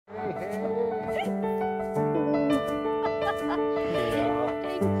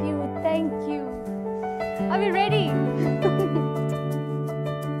Thank you. Are we ready?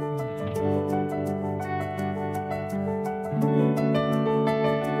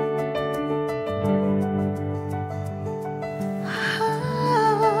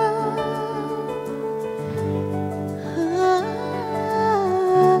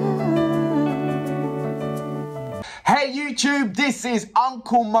 Hey YouTube, this is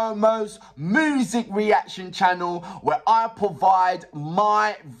Uncle Momo's music reaction channel where I provide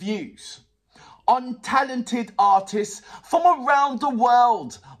my views on talented artists from around the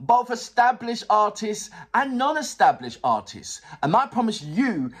world, both established artists and non-established artists. And I promise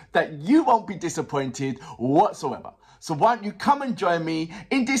you that you won't be disappointed whatsoever. So why don't you come and join me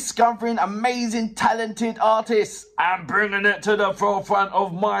in discovering amazing talented artists and bringing it to the forefront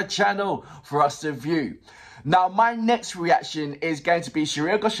of my channel for us to view. Now, my next reaction is going to be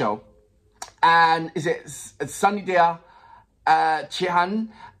Shreya Ghoshal, and is it Sunidhi Chauhan,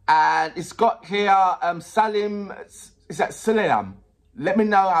 and it's got here Salim-Sulaiman. Let me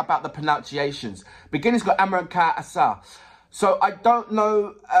know about the pronunciations. Beginning's got Asar. So I don't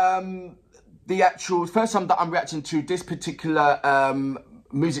know the actual first time that I'm reacting to this particular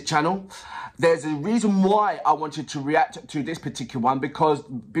music channel. There's a reason why I wanted to react to this particular one, because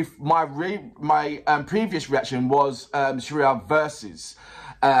my previous reaction was Shreya versus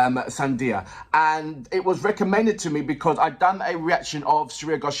Sunidhi, and it was recommended to me because I'd done a reaction of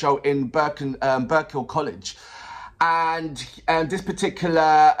Shreya Ghoshal in Berkeley College, and this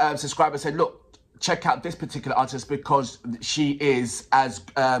particular subscriber said, look, check out this particular artist because she is like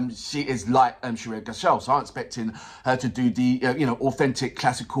Shreya Ghoshal. So I'm expecting her to do the authentic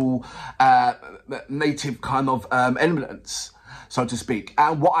classical native kind of elements, so to speak.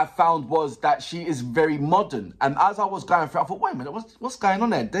 And what I found was that she is very modern. And as I was going through, I thought, wait a minute, what's going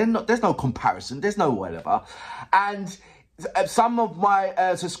on there? There's no comparison. There's no whatever. And some of my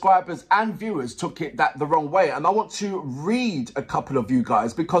subscribers and viewers took it the wrong way, and I want to read a couple of you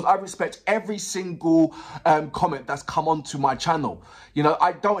guys because I respect every single comment that's come onto my channel. You know,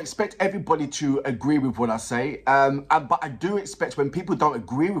 I don't expect everybody to agree with what I say, but I do expect when people don't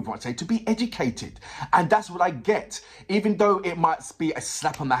agree with what I say to be educated, and that's what I get. Even though it might be a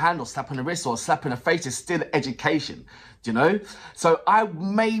slap on the hand or slap on the wrist or a slap in the face, it's still education. Do you know? So I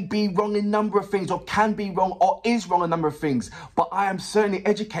may be wrong in a number of things, or can be wrong, or is wrong in a number of things, but I am certainly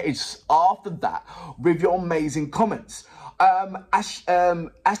educated after that with your amazing comments.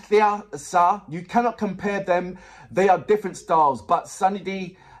 Adhiya, Asar, you cannot compare them. They are different styles, but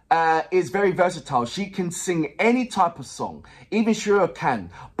Sunidhi is very versatile. She can sing any type of song, even Shreya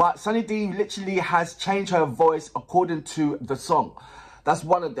can, but Sunidhi literally has changed her voice according to the song. That's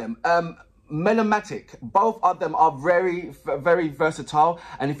one of them. Melomatic, both of them are very, very versatile,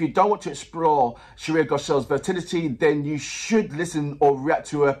 and if you don't want to explore Shreya Ghoshal's versatility, then you should listen or react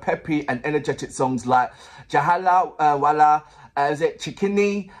to her peppy and energetic songs like Jahala Wala,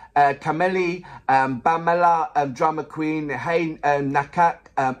 Chikini, Kameli, Bamela, Drama Queen, Hey Nakak,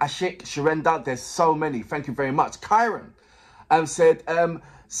 Ashik, Surrender. There's so many. Thank you very much. Kyron said,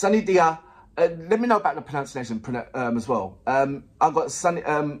 Sunidhi, let me know about the pronunciation as well. I've got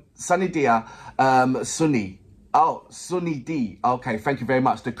Sunidhi, Sunni. Oh, Sunidhi. Okay, thank you very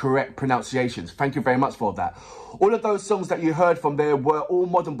much. The correct pronunciations. Thank you very much for that. All of those songs that you heard from there were all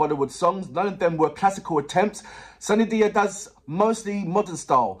modern Bollywood songs. None of them were classical attempts. Sunidhi does mostly modern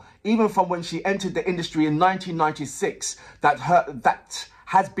style. Even from when she entered the industry in 1996, that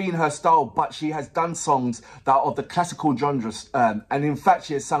has been her style, but she has done songs that are of the classical genres, and in fact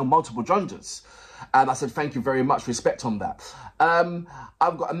she has sung multiple genres. And I said thank you very much, respect on that.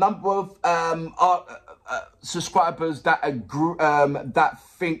 I've got a number of subscribers that agree, that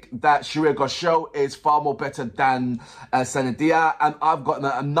think that Shreya Ghoshal is far more better than Sunidhi, and I've got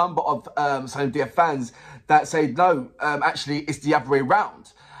a number of Sunidhi fans that say no, actually it's the other way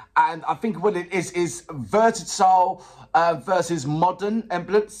around. And I think what it is versatile versus modern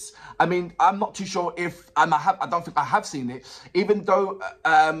emblems. I mean, I'm not too sure if, and I don't think I have seen it, even though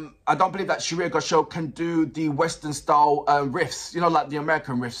I don't believe that Shreya Ghoshal can do the Western style riffs, you know, like the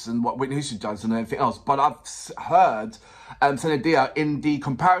American riffs and what Whitney Houston does and everything else. But I've heard Sunidhi in the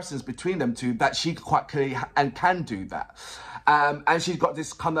comparisons between them two that she quite clearly and can do that. And she's got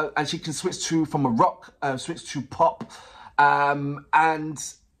this kind of, and she can switch from a rock, switch to pop, and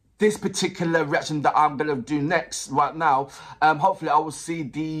this particular reaction that I'm going to do next, right now, hopefully I will see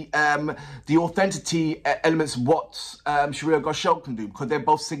the authenticity elements what Shreya Ghoshal can do, because they're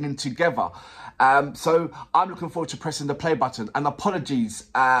both singing together. So I'm looking forward to pressing the play button, and apologies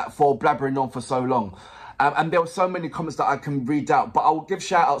for blabbering on for so long. And there were so many comments that I can read out, but I will give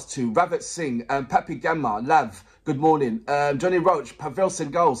shout outs to Ravit Singh, Papi Gamma, Lav, good morning, Johnny Roach, Pavel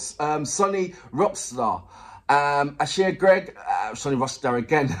Singles, Sonny Rockstar, Ashir Greg, Sonny Rockstar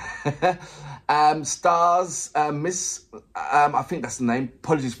again, Stars, Miss, I think that's the name,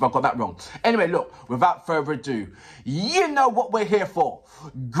 apologies if I got that wrong. Anyway, look, without further ado, you know what we're here for.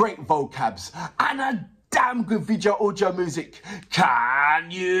 Great vocabs and a damn good video audio music. Can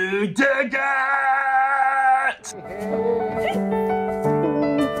you dig it?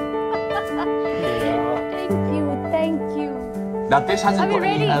 Thank you. Now this hasn't got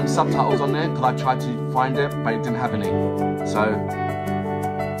any subtitles on there because I tried to find it, but it didn't have any. So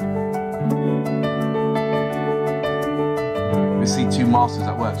let's see two masters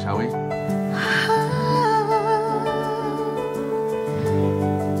at work, shall we?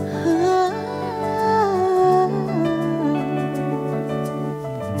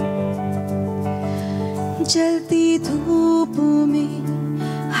 जलती धूप में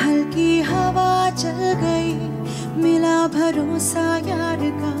हल्की हवा चल गई मिला भरोसा यार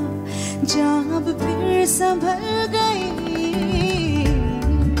का जहाँ अब फिर संभल गई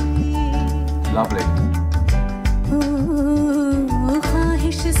Lovely.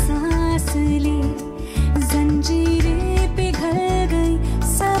 ख्वाहिश सांस ले जंजीरें पिघल गई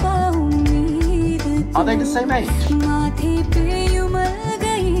सबा उम्मीद Are they the same age? माथे पे उमल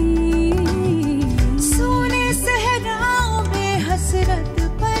गई सोने सहराओं में हसरत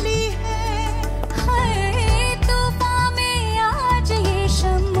पली है हाय तूफान में आज ये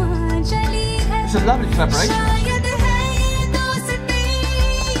शम्मा जली है It's a lovely collaboration. शायद है ये दोस्ती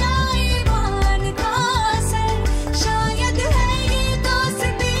या ईमान का असर शायद है ये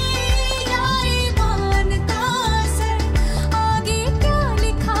दोस्ती या ईमान का असर आगे क्या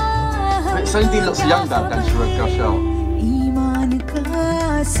लिखा But Sunidhi looks younger than Shreya Ghoshal. ईमान का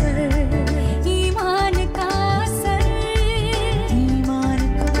असर ईमान का असर ईमान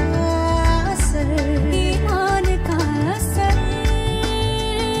का असर ईमान का असर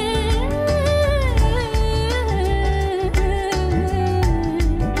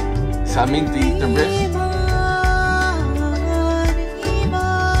So I mean the riff.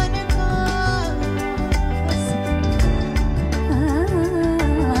 ईमान का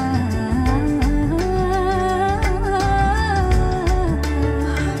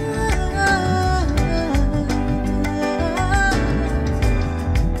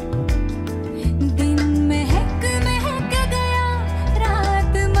दिन महक महक गया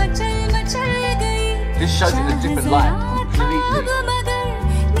रात मचल मचल गई This shows it in a different light completely. मगर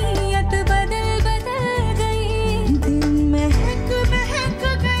नियत बदल बदल गई दिन महक महक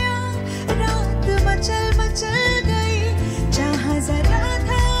गया रात मचल मचल गई जहाँ जरा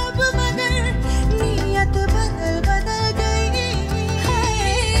था अब मगर नियत बदल बदल गई हाय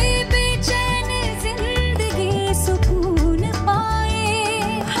बेचैन जिंदगी सुकून पाए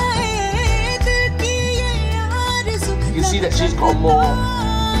हाय दिल की ये आरज़ू You can see that she's got more.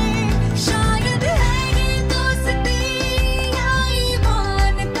 शायद है ये दोस्ती या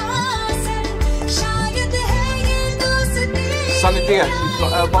ईमान का असर शायद है ये दोस्ती Sunidhi, she's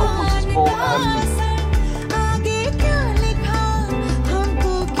got her vocals is more. आगे क्या लिखा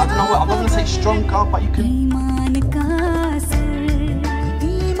हमको I don't know what. I'm not gonna say stronger, but you can. ईमान का असर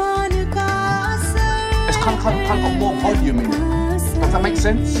ईमान का असर It's kind of got more volume in it. Does that make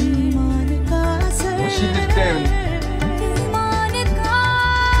sense? ईमान का असर What she did there, and ईमान का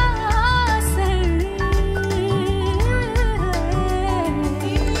असर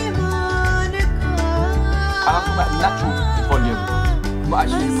ईमान का I'm talking about natural volume, not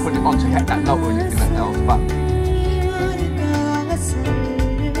actually put it on to hit that note or anything like that. But ईमान का असर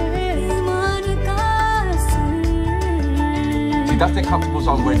ईमान का असर see, that's the comfortable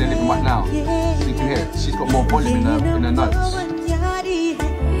zone where they're living right now. So you can hear it. She's got more volume in her notes.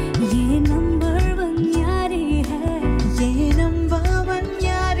 ये number one यारी है ये number one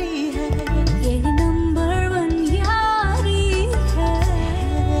यारी है ये नंबर वन यारी है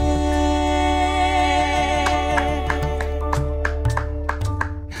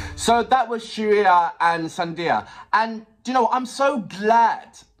So that was Shreya and Sunidhi. And do you know what? I'm so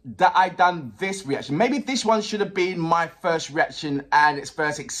glad that I done this reaction. Maybe this one should have been my first reaction and its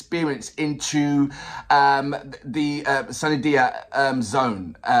first experience into the Sunidhi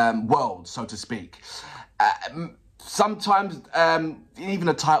zone, world, so to speak. Sometimes even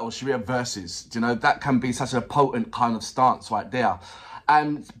the title, Shreya Versus, you know, that can be such a potent kind of stance right there.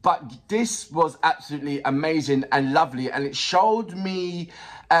 But this was absolutely amazing and lovely, and it showed me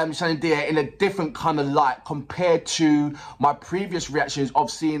Sunidhi in a different kind of light compared to my previous reactions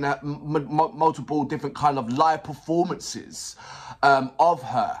of seeing multiple different kind of live performances of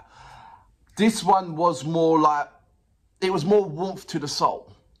her. This one was more like, it was more warmth to the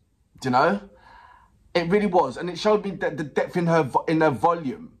soul, do you know? It really was, and it showed me the depth in her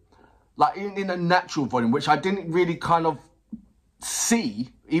volume, like in a natural volume, which I didn't really kind of see,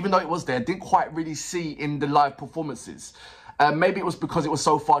 even though it was there, didn't quite really see in the live performances. Maybe it was because it was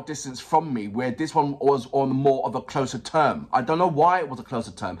so far distance from me, where this one was on more of a closer term. I don't know why it was a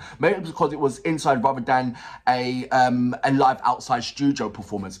closer term. Maybe it was because it was inside rather than a live outside studio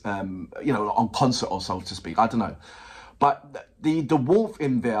performance, you know, on concert or so to speak. I don't know. But the warmth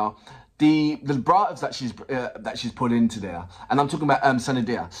in there, the vibratos that she's put into there, and I'm talking about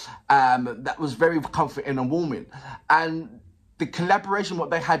Sunidhi, that was very comforting and warming. And the collaboration, what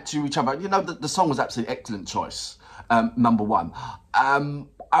they had to each other, you know, the song was absolutely excellent choice. Number one.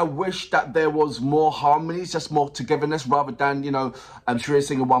 I wish that there was more harmonies, just more togetherness, rather than, you know, Shreya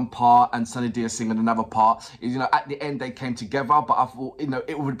singing one part and Sunidhi singing another part. You know, at the end they came together, but I thought, you know,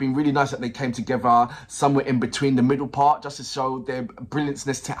 it would have been really nice that they came together somewhere in between the middle part, just to show their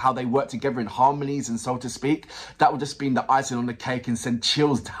brilliantness to how they work together in harmonies and so to speak. That would just been the icing on the cake and send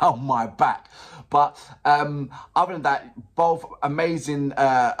chills down my back. But other than that, both amazing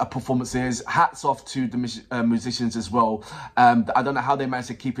performances. Hats off to the musicians as well. I don't know how they managed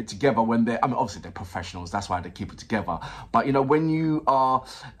to keep it together when they're, I mean, obviously they're professionals, that's why they keep it together. But, you know, when you are,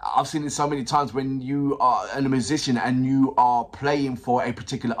 I've seen it so many times, when you are a musician and you are playing for a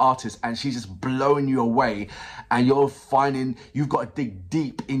particular artist and she's just blowing you away, and you're finding you've got to dig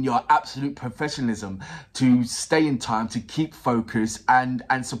deep in your absolute professionalism to stay in time, to keep focus and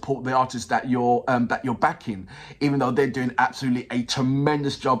support the artist that you're backing, even though they're doing absolutely a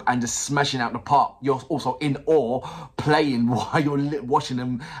tremendous job and just smashing out the park. You're also in awe playing while you're watching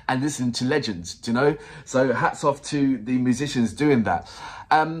them and listening to legends, do you know? So hats off to the musicians doing that.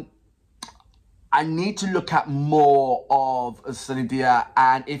 I need to look at more of Sunidhi,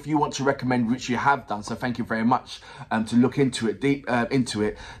 and if you want to recommend, which you have done, so thank you very much, to look into it, deep into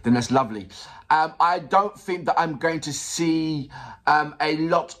it, then that's lovely. I don't think that I'm going to see a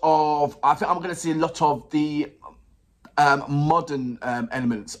lot of, I think I'm going to see a lot of the modern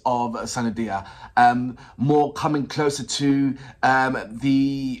elements of Sunidhi, more coming closer to correct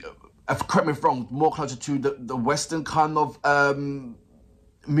me if wrong, more closer to the Western kind of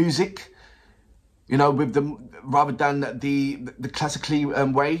music. You know, with the rather than the classically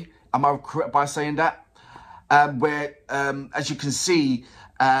way. Am I correct by saying that? Where, as you can see,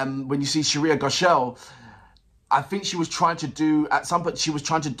 when you see Shreya Ghoshal, I think she was trying to do, at some point, she was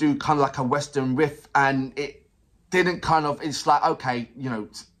trying to do kind of like a Western riff, and it didn't kind of, it's like, okay, you know,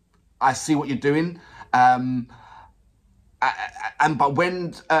 I see what you're doing. But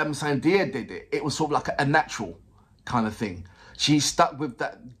when Sunidhi did it, it was sort of like a natural kind of thing. She stuck with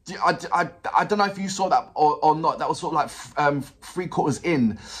that. I don't know if you saw that or not. That was sort of like 3/4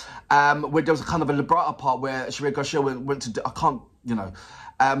 in, where there was a kind of a vibrato part where Shreya Ghoshal went to, I can't, you know.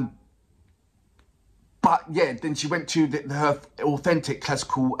 But yeah, then she went to her authentic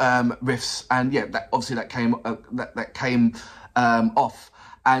classical riffs, and yeah, that obviously that came off.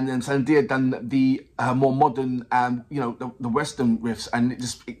 And then Sunidhi had done the more modern, you know, the Western riffs, and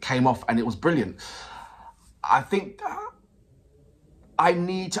it came off, and it was brilliant. I think. I'm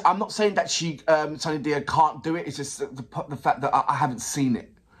not saying that Sunidhi can't do it. It's just the fact that I haven't seen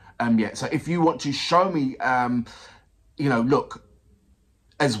it yet. So if you want to show me, you know, look,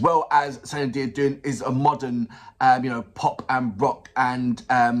 as well as Sunidhi doing is a modern, you know, pop and rock and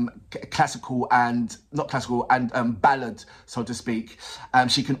classical and, not classical, and ballad, so to speak.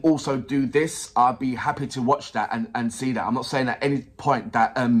 She can also do this. I'd be happy to watch that and see that. I'm not saying at any point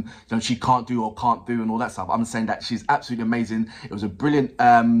that, you know, she can't do or can't do and all that stuff. I'm saying that she's absolutely amazing. It was a brilliant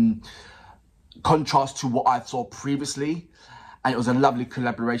contrast to what I saw previously. And it was a lovely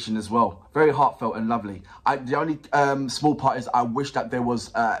collaboration as well. Very heartfelt and lovely. The only small part is I wish that there was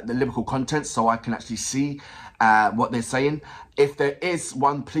the lyrical content so I can actually see what they're saying. If there is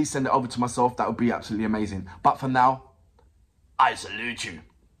one, please send it over to myself. That would be absolutely amazing. But for now, I salute you.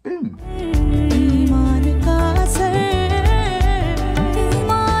 Boom.